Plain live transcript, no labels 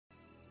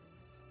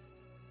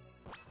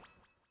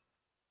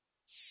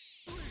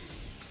3,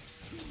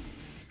 2,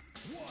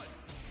 1,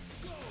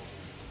 go!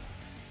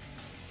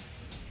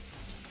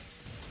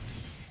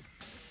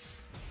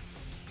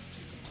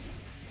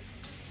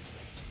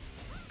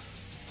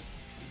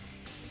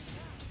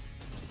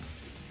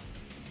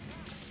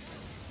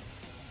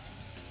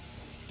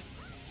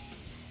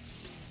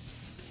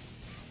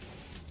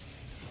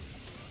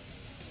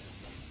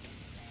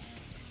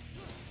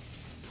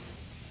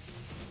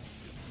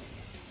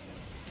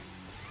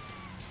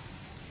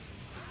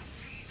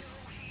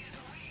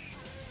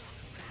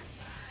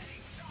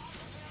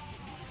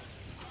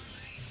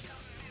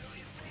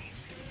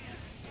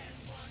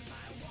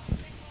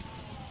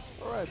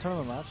 Alright,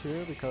 tournament match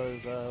here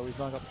because we've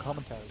now got the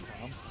commentary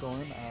cam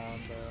going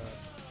and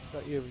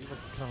got EOE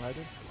versus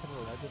KingOfLegend.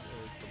 KingOfLegend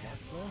is the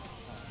Marth player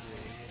and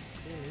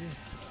EOE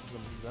is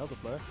the Zelda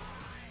player.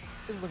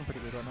 It's looking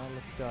pretty good right now.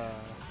 Look,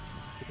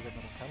 people getting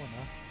on camera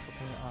now.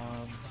 Okay,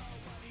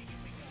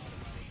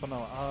 but no,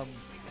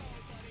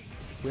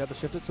 we had to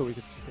shift it so we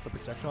could get the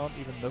projector on,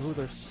 even though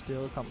there's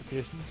still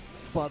complications.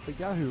 But the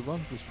guy who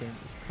runs the stream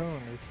is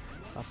currently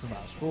at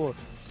Smash 4.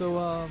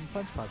 So,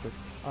 thanks, Patrick.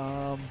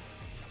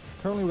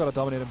 Currently, we've got a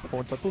dominating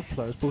performance by both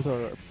players. Both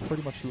are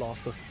pretty much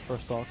lost their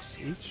first stocks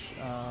each.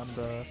 And,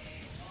 okay,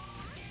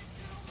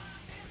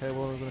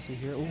 what we're going to see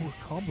here. Oh,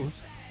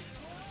 combos.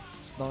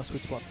 It's not a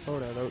sweet spot for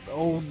that.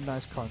 Oh,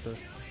 nice counter.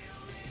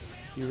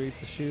 You read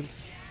the shield.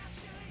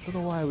 Don't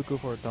know why I would go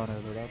for a down air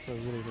though. That's a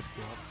really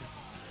risky option.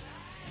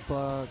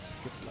 But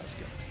gets the nice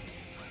get.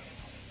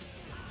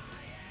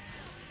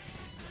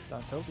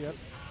 Down tilt, yep.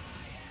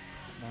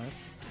 Nice.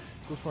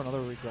 Goes for another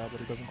re-grab, but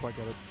he doesn't quite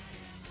get it.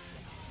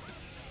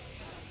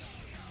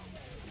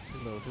 Too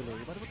low, too low.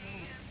 What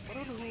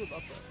about the hole up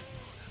there?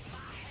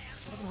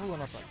 What about the hole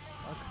on up there?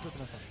 I could flip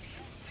it up there.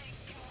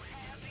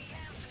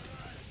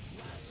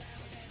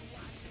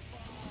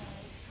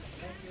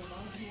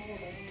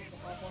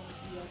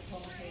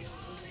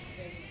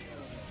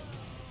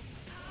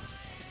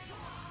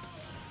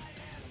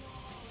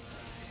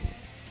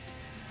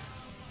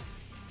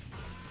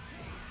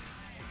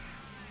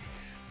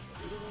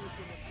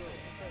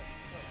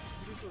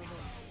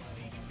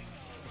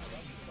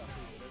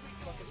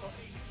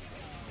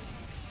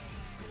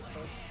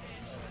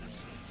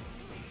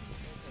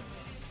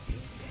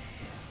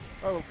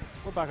 Oh,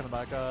 we're back in the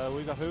back.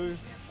 We got who?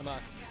 I'm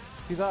Axe.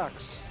 He's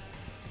Axe.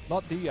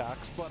 Not the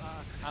Axe, but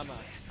Axe. I'm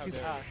Axe. He's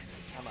Axe.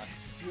 I'm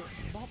Axe. You're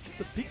not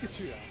the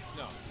Pikachu Axe.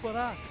 No. But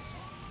Axe.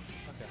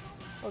 Okay.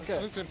 Okay.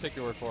 I'm just going to take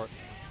your word for it.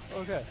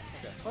 Okay.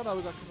 Okay. Right now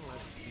we got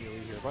KingOfLegend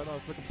EOE here. Right now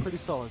it's looking pretty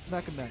solid. It's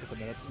neck and neck at the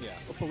minute. Yeah.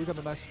 But we got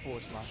a nice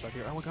forward smash right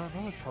here. And we got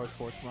another charge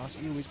forward smash.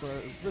 EOE's going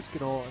to risk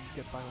it all and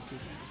get final stage.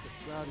 He just gets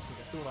grabbed. He's going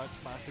to get thrown out,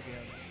 smashed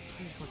again.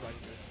 He's put right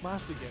here.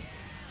 Smashed again.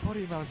 But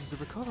he manages to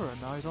recover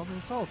and now he's on the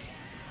assault.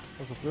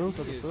 Does a throw,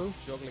 does a throw.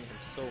 Juggling him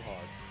so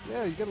hard.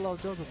 Yeah, you get a lot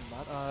of juggling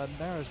from that.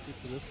 Nair's good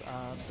for this.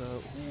 And,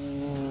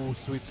 ooh,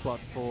 sweet spot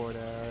forward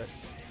there.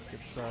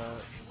 It's,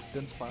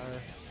 Din's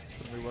Fire.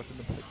 Reworked in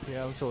the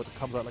PM, so it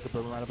comes out like a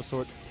boomerang of a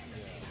sort.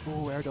 Yeah.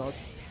 Ooh, air dodge.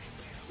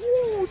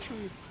 Ooh,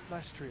 trade.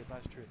 Nice trade,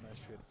 nice trade, nice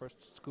trade.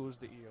 First goes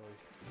the EOE.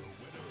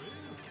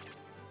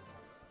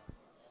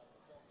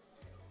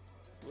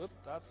 Whoop,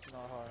 that's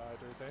not how I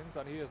do things,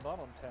 and he is not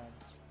on 10s.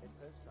 It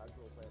says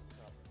casual play at the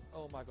top.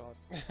 Oh my god.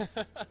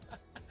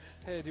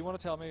 Hey, do you want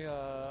to tell me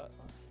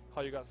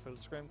how you got full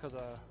screen? Because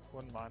I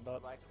wouldn't mind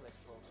that. Right click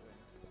full screen.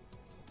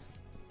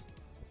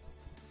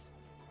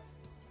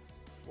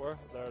 Where?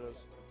 There it is.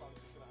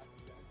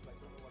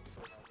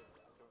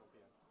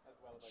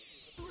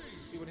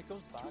 See, when he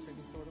comes back, I can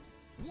sort of...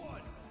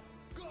 1,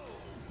 go!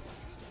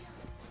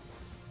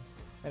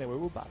 Anyway,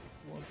 we're back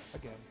once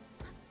again.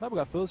 Now we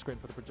got full screen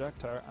for the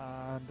projector,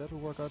 and that'll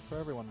work out for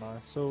everyone now.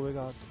 So we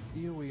got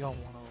EOE on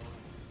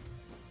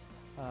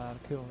 1-0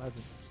 and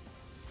KingOfLegend.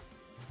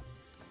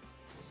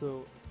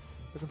 So,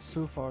 looking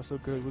so far so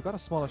good. We've got a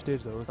smaller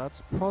stage though.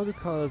 That's probably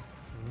because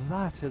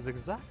that is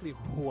exactly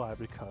why.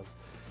 Because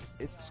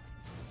it's...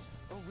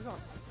 Oh, we got...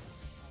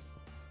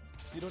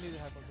 You don't need the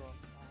headphones on.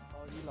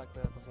 Oh, you like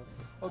the headphones on.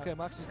 Okay,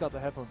 Maxie's got the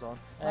headphones on.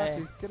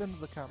 Maxie, get into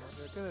the camera.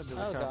 Get into the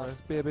camera. God.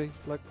 Baby,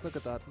 look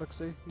at that. Look,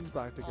 see? He's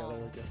back together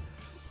again.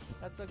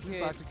 That's He's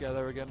okay. back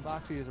together again.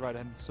 Maxie is right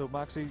in. So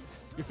Maxie,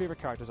 your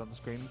favourite character's on the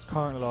screen. It's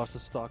currently lost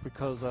his stock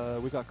because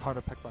we got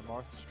counter picked by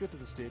Marth straight to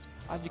the stage.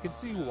 And you can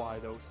see why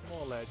though.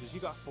 Small ledges. You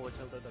got forward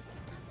tilted.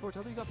 Forward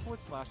tilted, you got forward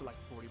smash at like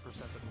 40%.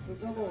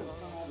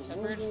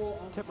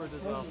 Tippered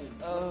as well.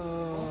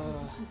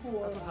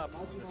 That's what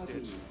happens on this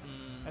stage.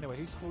 Anyway,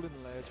 he's holding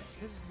the ledge.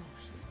 His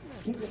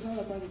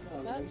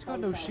he's got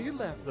no shield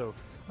left though.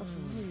 That's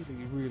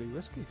really, really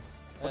risky.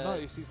 But now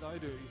he's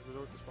resorted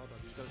to spot that.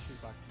 He's got to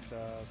shoot back.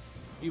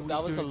 And,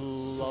 That was a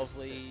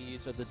lovely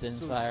use of the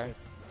Din's Fire.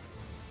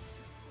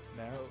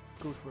 Now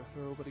goes for a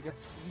throw, but he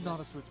gets not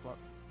a sweet spot.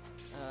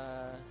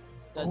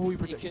 Oh,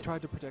 He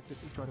tried to protect it.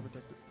 He tried to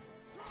protect it.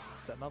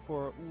 Setting up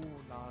for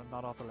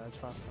not off the ledge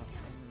fast enough.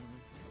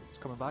 It's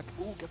coming back.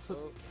 Ooh, gets the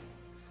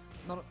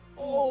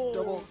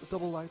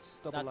double lights.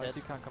 Double That's lights.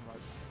 it. He can't come out.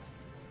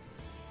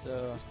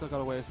 So, Still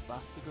got a ways back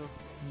to go.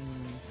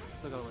 hmm.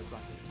 Still got a ways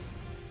back.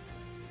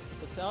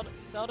 But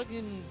Zelda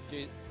can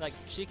do, like,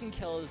 she can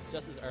kill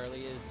just as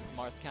early as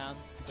Marth can.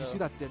 Did So you see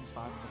that Din's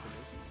fan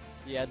manipulation?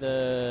 yeah,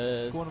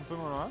 the Going and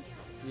booming around?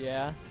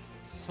 yeah.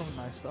 Some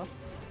nice stuff.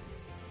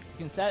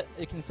 You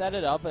can set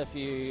it up if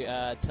you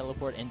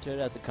teleport into it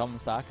as it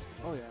comes back.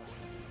 Oh yeah.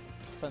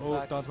 Fun Oh,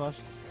 fact. down smash.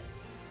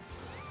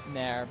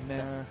 Nair.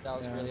 Nair, That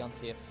was yeah. really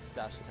unsafe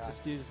dash attack. This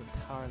dude is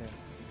entirely,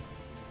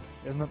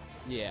 isn't it?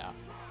 Yeah.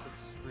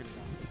 It's really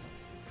nasty.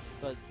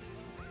 But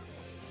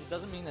it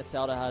doesn't mean that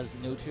Zelda has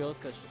no tools,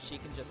 because she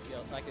can just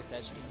kill. Like I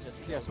said, she can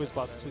just kill. Yeah, sweet just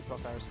spot, about- sweet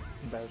spot bears.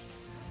 And bears.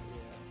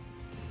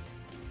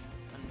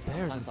 Yeah. And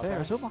Bears and sometimes up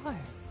bears, air. oh my!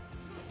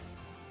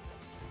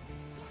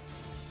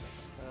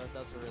 So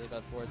that's a really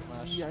bad forward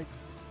smash.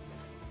 Yikes.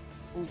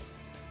 Oh,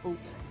 oh,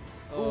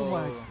 Oh, oh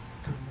my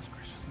goodness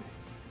gracious me.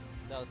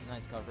 that was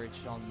nice coverage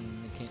on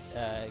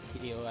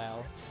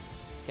KOL.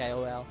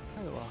 KOL.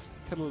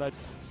 Kettle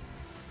legend.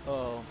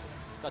 Oh,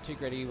 got too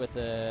gritty with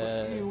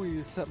the.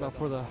 EOE setting up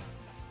for the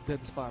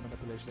Din's fan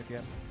manipulation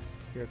again.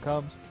 Here it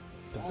comes.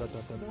 Dun, dun,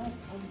 dun,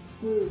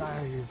 dun.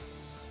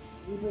 Nice.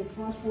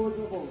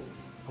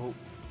 Oh.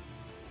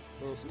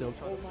 Still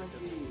trying to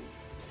make it.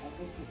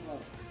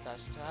 Dash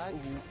attack.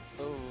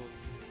 Oh.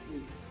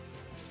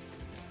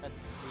 That's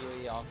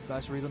really off.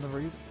 Nice read on the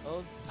read.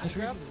 Oh, Nice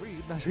chain read grab? on the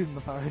read. Nice read on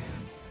the parry.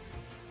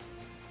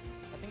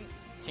 I think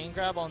chain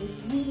grab on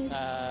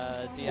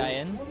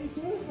DIN.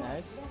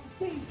 Nice.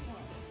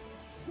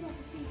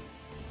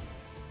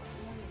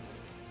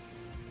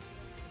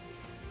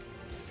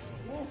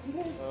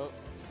 Oh,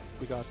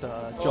 We got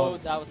oh, John.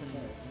 that was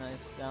a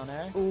nice down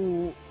air.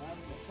 Oh,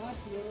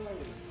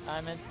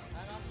 I'm in.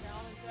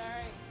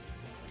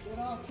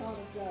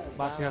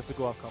 Maxi has to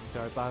go off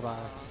commentary. Bye bye.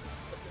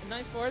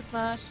 Nice forward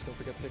smash. Don't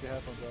forget to take your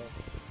headphones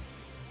off.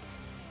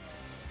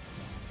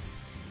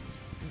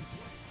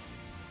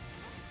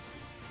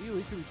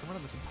 EOE could be coming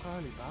on this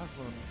entirely back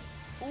run.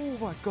 Oh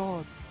my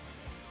god.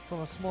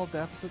 From a small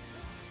deficit.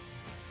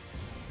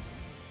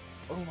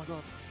 Oh my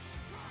god.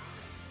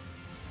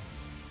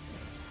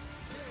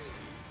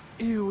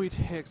 EOE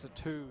takes a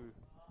 2.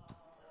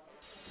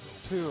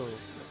 2.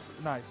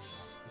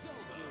 Nice.